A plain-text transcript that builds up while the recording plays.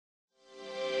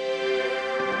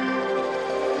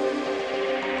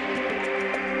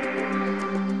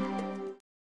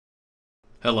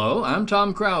Hello, I'm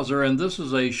Tom Crouser, and this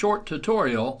is a short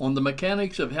tutorial on the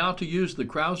mechanics of how to use the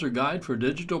Crouser guide for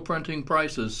digital printing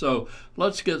prices. So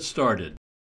let's get started.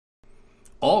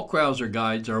 All Crouser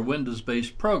guides are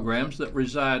Windows-based programs that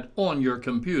reside on your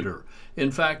computer. In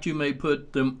fact, you may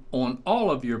put them on all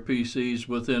of your PCs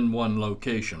within one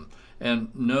location. And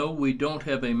no, we don't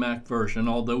have a Mac version,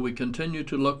 although we continue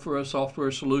to look for a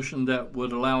software solution that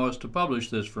would allow us to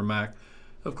publish this for Mac.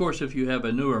 Of course, if you have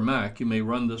a newer Mac, you may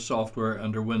run this software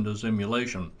under Windows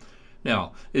emulation.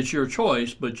 Now, it's your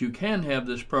choice, but you can have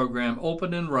this program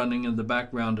open and running in the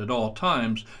background at all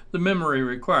times. The memory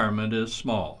requirement is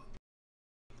small.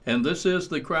 And this is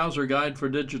the Crouser Guide for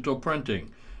Digital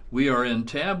Printing. We are in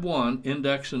Tab 1,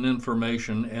 Index and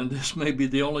Information, and this may be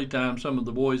the only time some of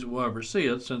the boys will ever see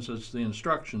it since it's the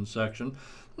instructions section.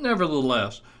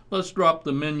 Nevertheless, let's drop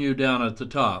the menu down at the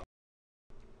top.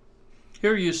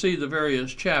 Here you see the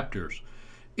various chapters,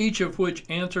 each of which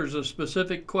answers a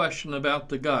specific question about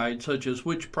the guide, such as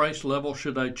which price level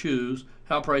should I choose,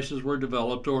 how prices were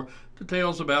developed, or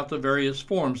details about the various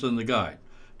forms in the guide.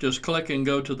 Just click and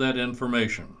go to that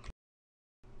information.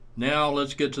 Now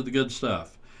let's get to the good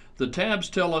stuff. The tabs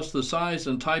tell us the size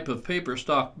and type of paper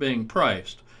stock being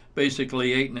priced,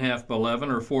 basically 8.5 by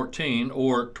 11 or 14,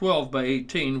 or 12 by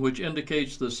 18, which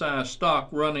indicates the size stock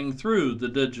running through the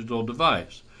digital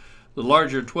device. The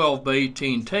larger 12 by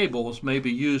 18 tables may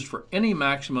be used for any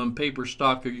maximum paper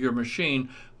stock of your machine,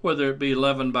 whether it be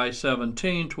 11 by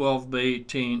 17, 12 by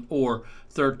 18, or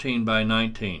 13 by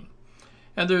 19.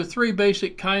 And there are three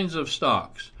basic kinds of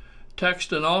stocks: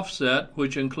 text and offset,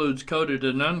 which includes coded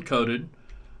and uncoded;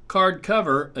 card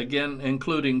cover, again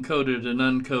including coded and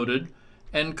uncoded;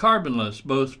 and carbonless,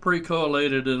 both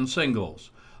pre-collated and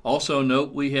singles. Also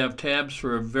note we have tabs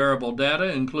for variable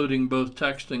data, including both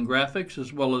text and graphics,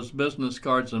 as well as business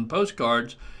cards and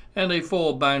postcards, and a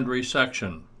full bindery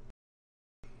section.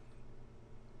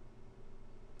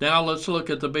 Now let's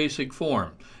look at the basic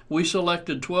form. We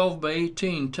selected 12 by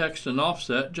 18 text and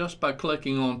offset just by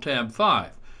clicking on tab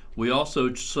 5. We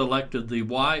also selected the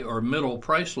Y or middle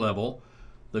price level,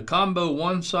 the combo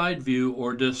one side view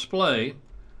or display,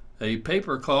 a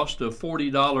paper cost of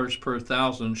 $40 per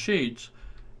 1,000 sheets,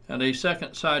 and a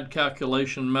second side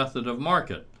calculation method of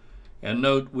market. And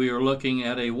note we are looking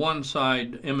at a one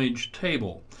side image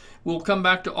table. We'll come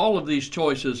back to all of these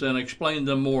choices and explain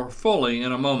them more fully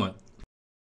in a moment.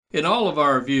 In all of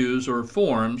our views or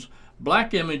forms,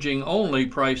 black imaging only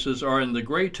prices are in the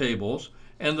gray tables,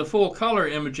 and the full color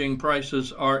imaging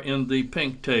prices are in the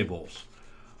pink tables.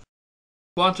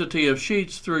 Quantity of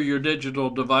sheets through your digital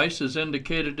device is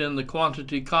indicated in the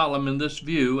quantity column in this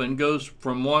view and goes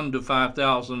from 1 to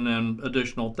 5,000 and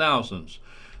additional thousands.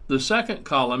 The second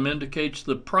column indicates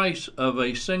the price of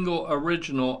a single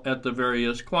original at the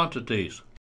various quantities.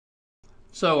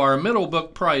 So our middle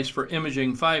book price for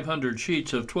imaging 500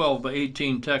 sheets of 12 by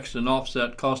 18 text and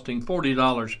offset costing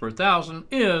 $40 per 1,000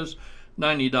 is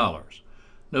 $90.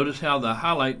 Notice how the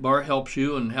highlight bar helps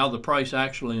you and how the price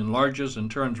actually enlarges and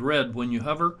turns red when you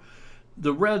hover.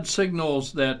 The red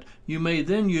signals that you may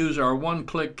then use our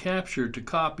one-click capture to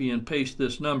copy and paste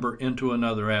this number into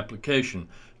another application.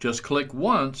 Just click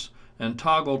once and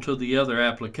toggle to the other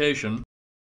application,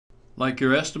 like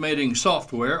your estimating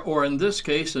software, or in this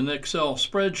case an Excel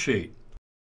spreadsheet,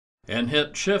 and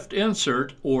hit Shift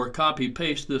Insert or copy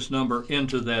paste this number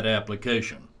into that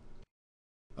application.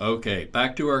 Okay,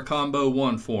 back to our Combo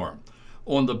 1 form.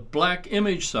 On the black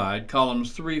image side,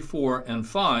 columns 3, 4, and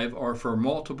 5 are for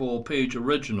multiple page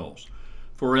originals.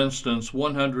 For instance,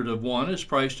 100 of 1 is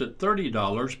priced at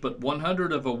 $30, but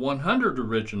 100 of a 100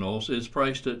 originals is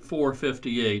priced at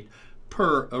 $4.58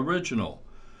 per original.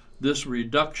 This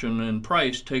reduction in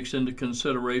price takes into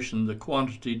consideration the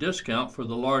quantity discount for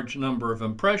the large number of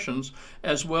impressions,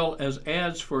 as well as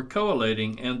ads for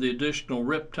collating and the additional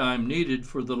rip time needed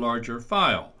for the larger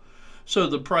file. So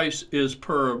the price is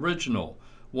per original.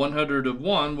 100 of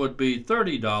 1 would be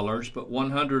 $30, but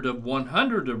 100 of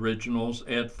 100 originals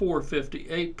at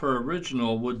 $4.58 per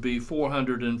original would be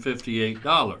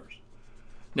 $458.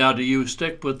 Now, do you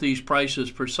stick with these prices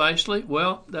precisely?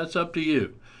 Well, that's up to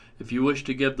you. If you wish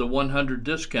to give the 100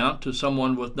 discount to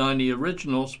someone with 90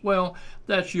 originals, well,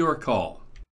 that's your call.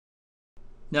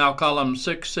 Now columns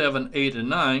 6, 7, 8, and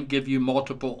 9 give you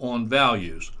multiple on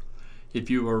values.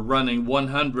 If you are running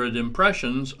 100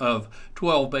 impressions of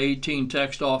 12 by 18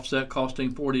 text offset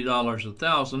costing $40 a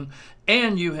 1,000,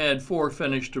 and you had 4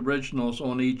 finished originals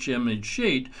on each image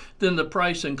sheet, then the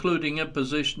price including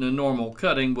imposition and normal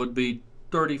cutting would be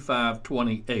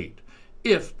 $35.28.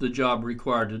 If the job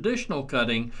required additional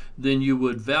cutting, then you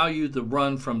would value the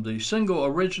run from the single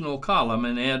original column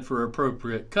and add for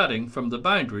appropriate cutting from the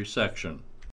bindery section.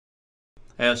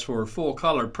 As for full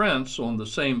color prints on the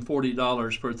same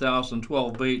 $40 per 1,000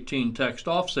 12x18 text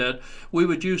offset, we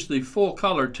would use the full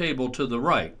color table to the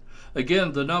right.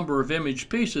 Again, the number of image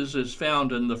pieces is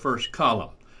found in the first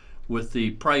column, with the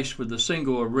price for the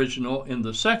single original in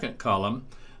the second column.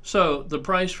 So the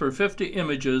price for 50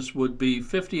 images would be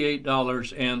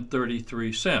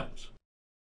 $58.33.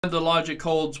 And the logic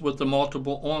holds with the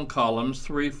multiple on columns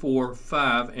 3, 4,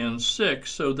 5, and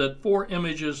 6, so that 4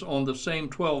 images on the same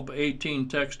 12x18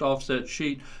 text offset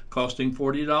sheet costing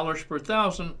 $40 per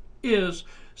 1,000 is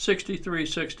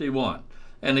 $63.61.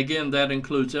 And again, that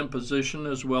includes imposition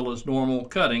as well as normal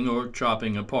cutting or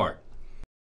chopping apart.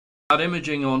 About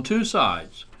imaging on two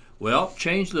sides. Well,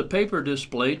 change the paper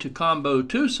display to combo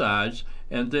two sides,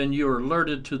 and then you're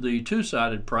alerted to the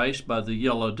two-sided price by the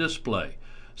yellow display.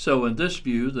 So in this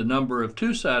view, the number of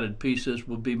two-sided pieces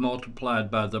will be multiplied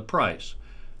by the price.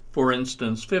 For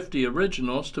instance, 50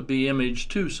 originals to be imaged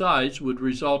two sides would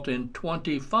result in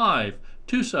 25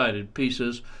 two-sided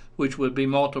pieces, which would be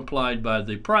multiplied by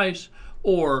the price,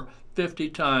 or 50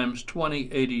 times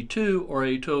 2082, or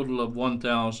a total of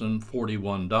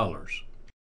 $1,041.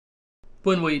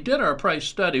 When we did our price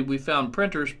study, we found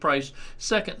printers price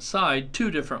second side two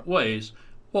different ways,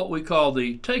 what we call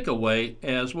the takeaway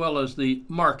as well as the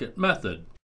market method.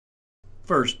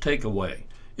 First, takeaway.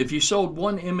 If you sold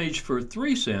one image for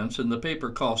 3 cents and the paper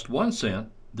cost 1 cent,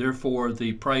 therefore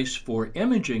the price for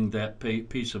imaging that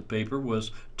piece of paper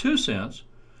was 2 cents,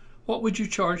 what would you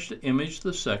charge to image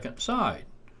the second side?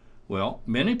 Well,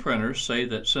 many printers say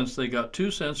that since they got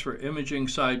 2 cents for imaging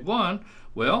side 1,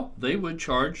 well, they would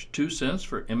charge 2 cents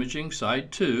for imaging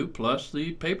side 2 plus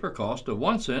the paper cost of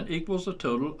 1 cent equals a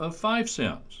total of 5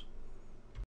 cents.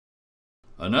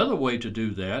 Another way to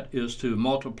do that is to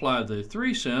multiply the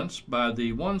 3 cents by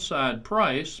the one side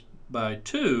price by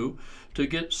 2 to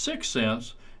get 6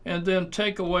 cents, and then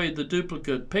take away the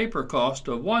duplicate paper cost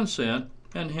of 1 cent,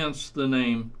 and hence the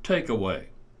name takeaway.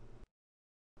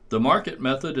 The market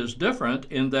method is different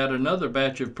in that another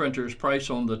batch of printers price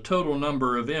on the total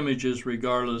number of images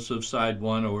regardless of side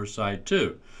 1 or side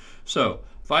 2. So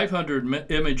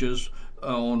 500 images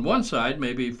on one side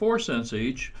may be 4 cents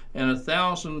each, and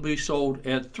 1,000 be sold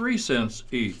at 3 cents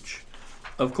each.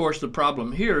 Of course, the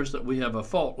problem here is that we have a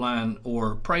fault line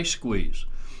or price squeeze.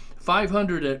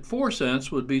 500 at 4 cents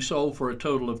would be sold for a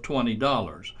total of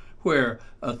 $20, where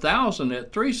 1,000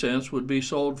 at 3 cents would be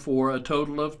sold for a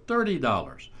total of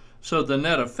 $30. So the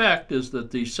net effect is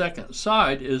that the second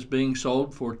side is being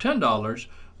sold for $10,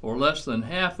 or less than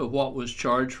half of what was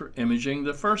charged for imaging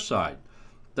the first side.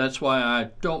 That's why I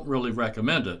don't really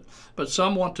recommend it, but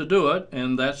some want to do it,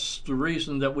 and that's the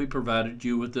reason that we provided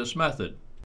you with this method.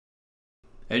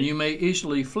 And you may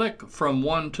easily flick from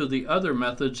one to the other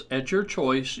methods at your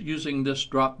choice using this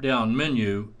drop-down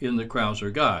menu in the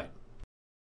Crouser guide.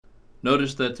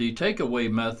 Notice that the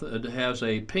takeaway method has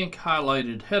a pink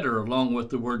highlighted header along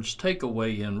with the words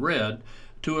takeaway in red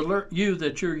to alert you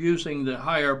that you're using the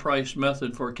higher price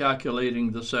method for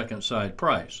calculating the second side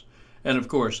price. And of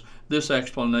course, this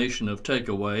explanation of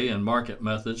takeaway and market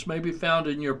methods may be found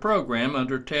in your program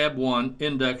under tab 1,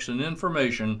 Index and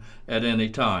Information, at any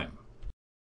time.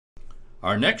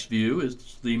 Our next view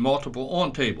is the multiple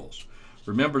on tables.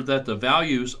 Remember that the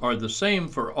values are the same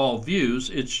for all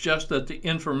views, it's just that the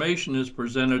information is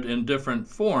presented in different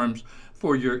forms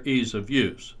for your ease of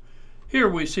use. Here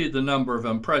we see the number of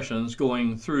impressions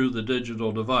going through the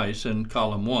digital device in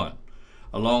column 1,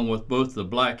 along with both the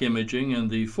black imaging and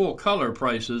the full color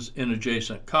prices in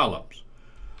adjacent columns.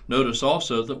 Notice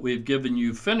also that we've given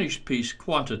you finished piece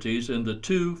quantities in the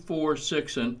 2, 4,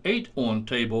 6, and 8 on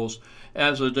tables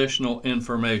as additional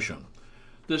information.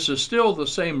 This is still the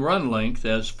same run length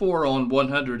as 4 on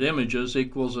 100 images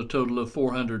equals a total of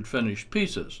 400 finished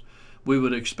pieces. We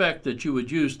would expect that you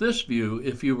would use this view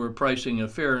if you were pricing a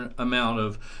fair amount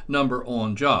of number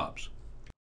on jobs.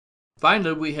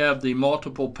 Finally, we have the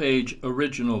multiple page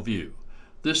original view.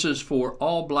 This is for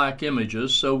all black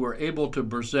images, so we're able to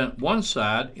present one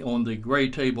side on the gray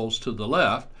tables to the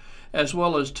left, as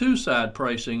well as two-side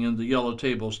pricing in the yellow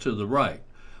tables to the right.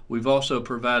 We've also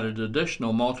provided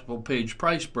additional multiple page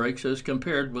price breaks as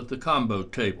compared with the combo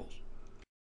tables.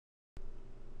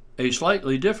 A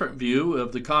slightly different view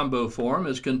of the combo form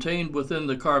is contained within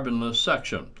the carbonless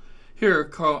section. Here,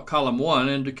 column 1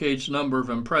 indicates number of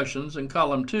impressions and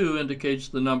column 2 indicates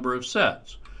the number of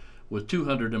sets, with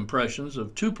 200 impressions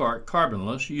of two-part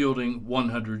carbonless yielding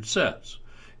 100 sets.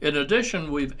 In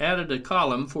addition, we've added a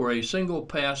column for a single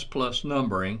pass plus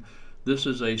numbering This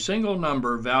is a single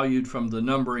number valued from the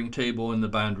numbering table in the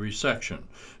boundary section.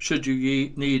 Should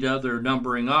you need other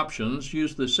numbering options,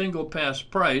 use the single pass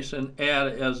price and add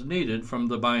as needed from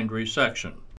the boundary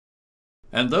section.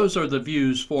 And those are the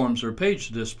views, forms, or page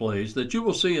displays that you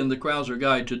will see in the Crouser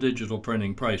Guide to Digital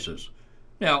Printing Prices.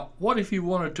 Now, what if you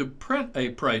wanted to print a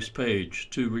price page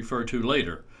to refer to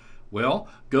later? Well,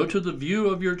 go to the view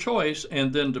of your choice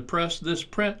and then depress this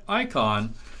print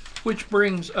icon, which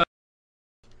brings up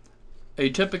a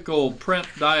typical print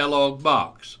dialog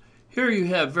box. Here you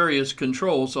have various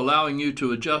controls allowing you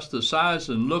to adjust the size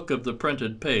and look of the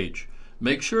printed page.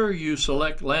 Make sure you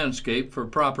select landscape for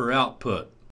proper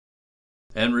output.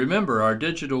 And remember, our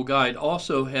digital guide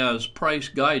also has price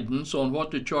guidance on what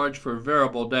to charge for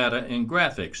variable data and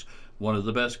graphics. One of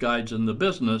the best guides in the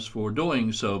business for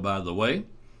doing so, by the way.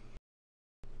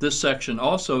 This section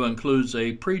also includes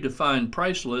a predefined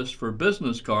price list for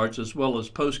business cards as well as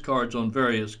postcards on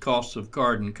various costs of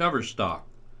card and cover stock.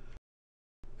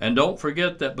 And don't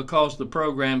forget that because the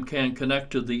program can connect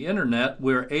to the internet,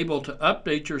 we're able to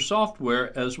update your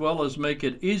software as well as make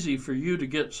it easy for you to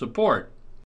get support.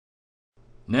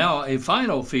 Now, a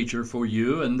final feature for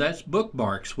you, and that's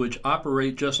bookmarks, which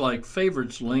operate just like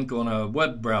favorites link on a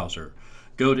web browser.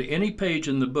 Go to any page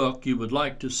in the book you would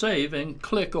like to save and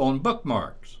click on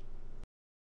Bookmarks.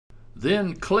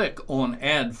 Then click on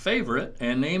Add Favorite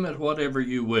and name it whatever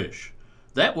you wish.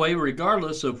 That way,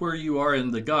 regardless of where you are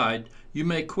in the guide, you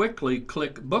may quickly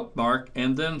click Bookmark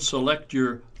and then select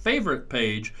your favorite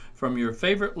page from your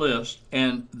favorite list,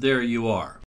 and there you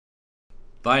are.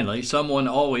 Finally, someone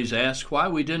always asks why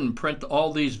we didn't print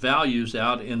all these values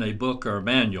out in a book or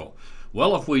manual.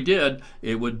 Well, if we did,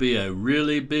 it would be a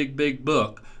really big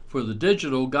book. For the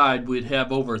digital guide, we'd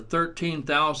have over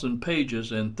 13,000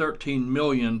 pages and 13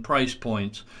 million price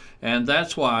points, and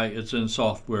that's why it's in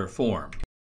software form.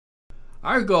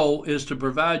 Our goal is to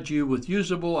provide you with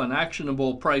usable and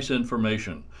actionable price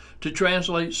information, to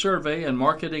translate survey and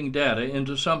marketing data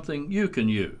into something you can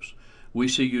use. We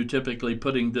see you typically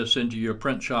putting this into your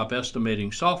print shop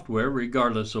estimating software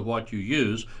regardless of what you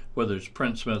use, whether it's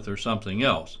Printsmith or something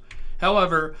else.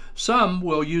 However, some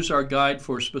will use our guide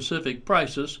for specific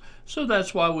prices, so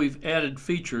that's why we've added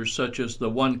features such as the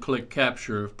one-click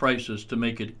capture of prices to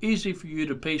make it easy for you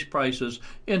to paste prices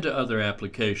into other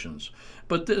applications.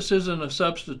 But this isn't a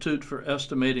substitute for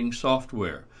estimating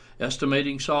software.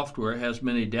 Estimating software has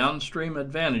many downstream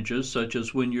advantages, such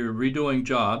as when you're redoing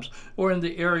jobs or in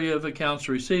the area of accounts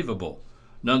receivable.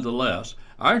 Nonetheless,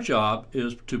 our job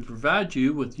is to provide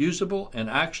you with usable and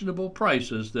actionable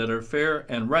prices that are fair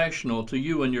and rational to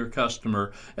you and your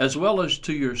customer, as well as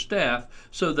to your staff,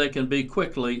 so they can be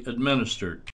quickly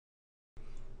administered.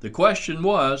 The question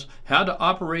was how to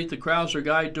operate the Crouser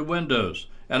Guide to Windows,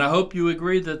 and I hope you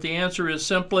agree that the answer is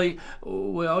simply,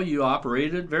 well, you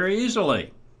operate it very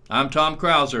easily. I'm Tom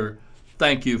Crouser.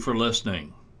 Thank you for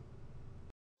listening.